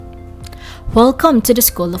Welcome to the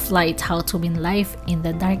School of Light, How to Win Life in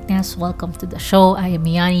the Darkness. Welcome to the show. I am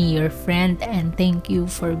Yani, your friend, and thank you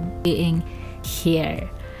for being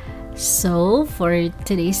here. So, for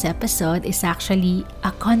today's episode is actually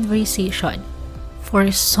a conversation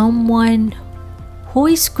for someone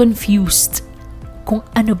who is confused kung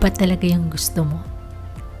ano ba talaga yung gusto mo.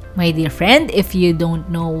 My dear friend, if you don't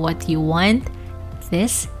know what you want,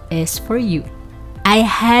 this is for you. I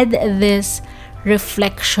had this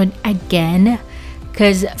reflection again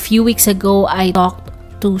because a few weeks ago I talked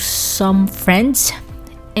to some friends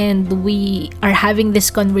and we are having this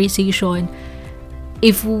conversation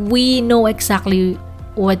if we know exactly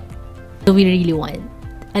what do we really want.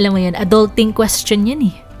 Alam mo yun, adulting question yan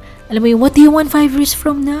eh. Alam mo yun, what do you want 5 years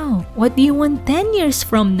from now? What do you want 10 years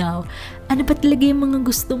from now? Ano ba talaga yung mga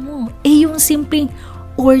gusto mo? Yung simpleng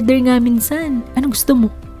order nga minsan. Ano gusto mo?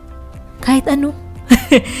 Kahit ano.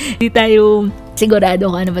 Di tayo sigurado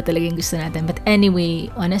kung ano ba talaga yung gusto natin. But anyway,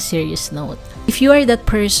 on a serious note, if you are that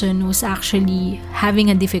person who's actually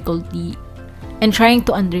having a difficulty and trying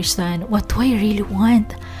to understand, what do I really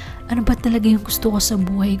want? Ano ba talaga yung gusto ko sa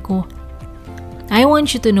buhay ko? I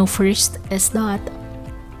want you to know first is that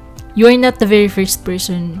you are not the very first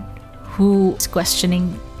person who is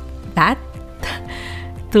questioning that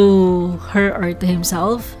to her or to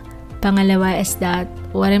himself. Pangalawa is that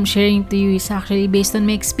what I'm sharing to you is actually based on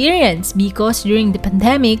my experience because during the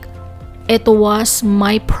pandemic, it was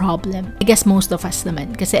my problem. I guess most of us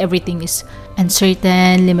naman kasi everything is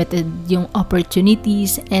uncertain, limited yung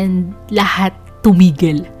opportunities, and lahat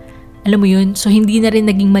tumigil. Alam mo yun? So, hindi na rin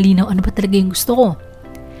naging malinaw ano ba talaga yung gusto ko.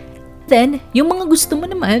 Then, yung mga gusto mo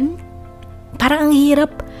naman, parang ang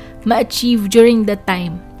hirap ma-achieve during that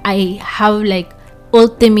time. I have like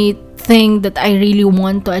ultimate thing that I really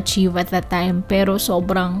want to achieve at that time, pero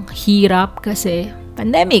sobrang hirap kasi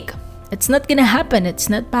pandemic. It's not gonna happen. It's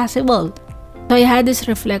not possible. So I had this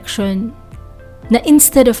reflection na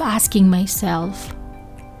instead of asking myself,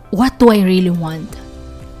 what do I really want?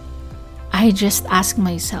 I just ask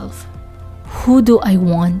myself, who do I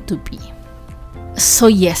want to be? So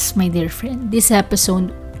yes, my dear friend, this episode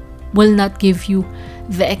will not give you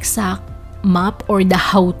the exact map or the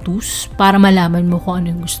how-tos para malaman mo kung ano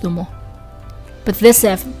yung gusto mo. But this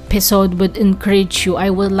episode would encourage you. I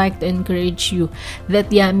would like to encourage you that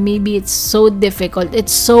maybe it's so difficult. It's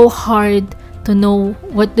so hard to know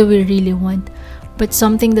what do we really want. But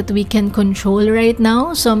something that we can control right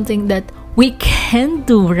now, something that we can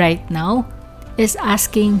do right now is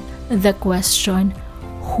asking the question,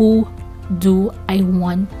 who do I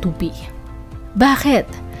want to be? Bakit?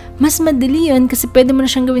 Mas madali yun kasi pwede mo na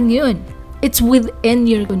siyang gawin ngayon. It's within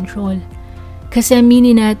your control. Kasi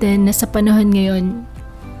aminin natin na sa panahon ngayon,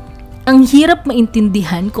 ang hirap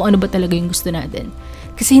maintindihan kung ano ba talaga yung gusto natin.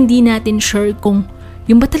 Kasi hindi natin sure kung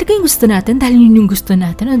yung ba talaga yung gusto natin dahil yun yung gusto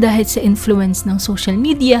natin o dahil sa influence ng social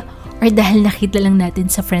media or dahil nakita lang natin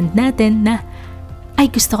sa friend natin na ay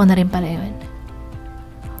gusto ko na rin pala yun.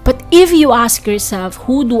 But if you ask yourself,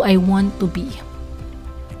 who do I want to be?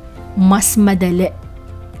 Mas madali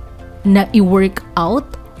na i-work out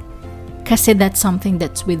kasi that's something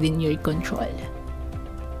that's within your control.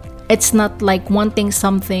 It's not like wanting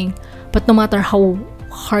something but no matter how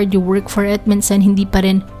hard you work for it, minsan hindi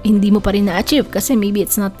mo pa rin na-achieve kasi maybe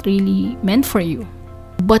it's not really meant for you.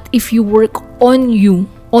 But if you work on you,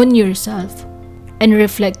 on yourself, and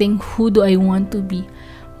reflecting who do I want to be,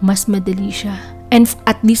 mas madali siya. And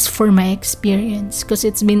at least for my experience, because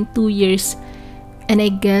it's been 2 years and I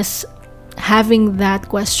guess having that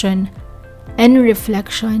question and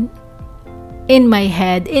reflection in my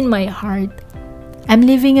head, in my heart, I'm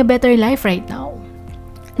living a better life right now.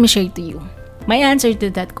 Let me share to you my answer to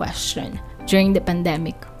that question during the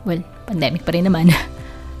pandemic. Well, pandemic pa rin naman.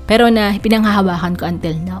 Pero na pinanghahawakan ko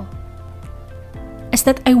until now. Is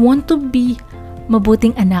that I want to be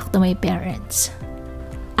mabuting anak to my parents.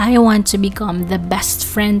 I want to become the best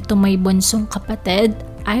friend to my bunsong kapatid.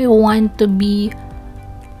 I want to be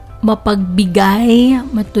mapagbigay,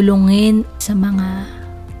 matulungin sa mga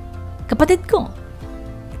kapatid ko.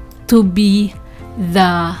 To be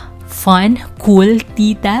the fun, cool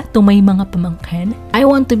tita to my mga pamangkin. I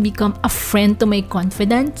want to become a friend to my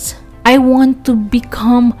confidence. I want to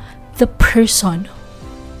become the person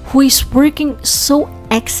who is working so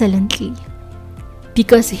excellently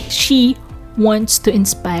because she wants to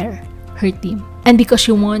inspire her team and because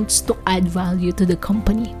she wants to add value to the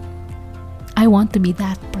company. I want to be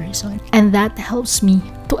that person. And that helps me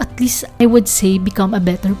to at least, I would say, become a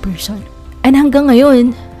better person. And hanggang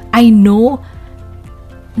ngayon, I know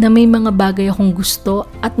na may mga bagay akong gusto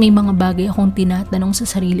at may mga bagay akong tinatanong sa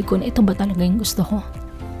sarili ko na ito ba talaga yung gusto ko?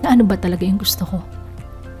 Na ano ba talaga yung gusto ko?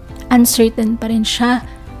 uncertain pa rin siya.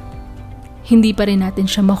 Hindi pa rin natin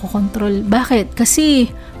siya makokontrol. Bakit? Kasi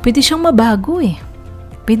pwede siyang mabago eh.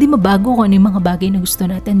 Pwede mabago kung ano yung mga bagay na gusto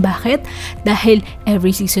natin. Bakit? Dahil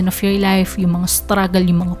every season of your life, yung mga struggle,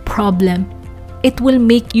 yung mga problem, it will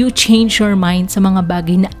make you change your mind sa mga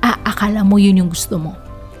bagay na akala mo yun yung gusto mo.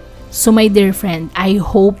 So my dear friend, I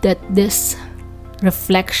hope that this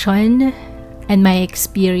reflection and my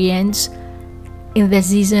experience in the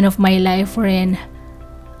season of my life wherein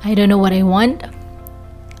I don't know what I want,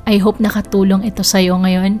 I hope nakatulong ito sa'yo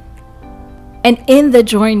ngayon. And in the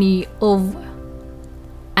journey of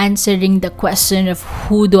answering the question of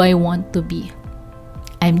who do I want to be,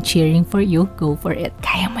 I'm cheering for you. Go for it.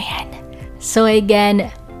 Kaya mo yan. So again,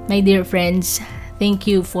 my dear friends, thank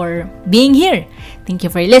you for being here. Thank you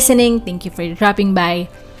for listening. Thank you for dropping by.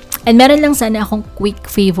 And meron lang sana akong quick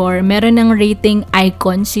favor. Meron ng rating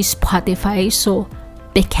icon si Spotify. So,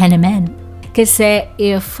 bigyan naman. Kasi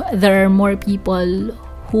if there are more people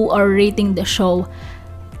who are rating the show,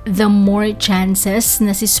 the more chances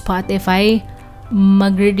na si Spotify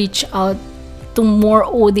mag-reach out to more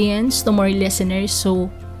audience, to more listeners.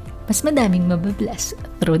 So, mas madaming mababless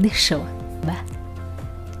through this show. Diba?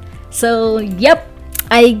 So, yep.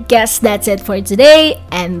 I guess that's it for today.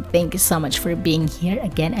 And thank you so much for being here.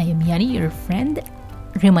 Again, I am Yani, your friend,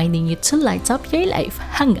 reminding you to light up your life.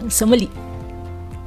 Hanggang sa muli.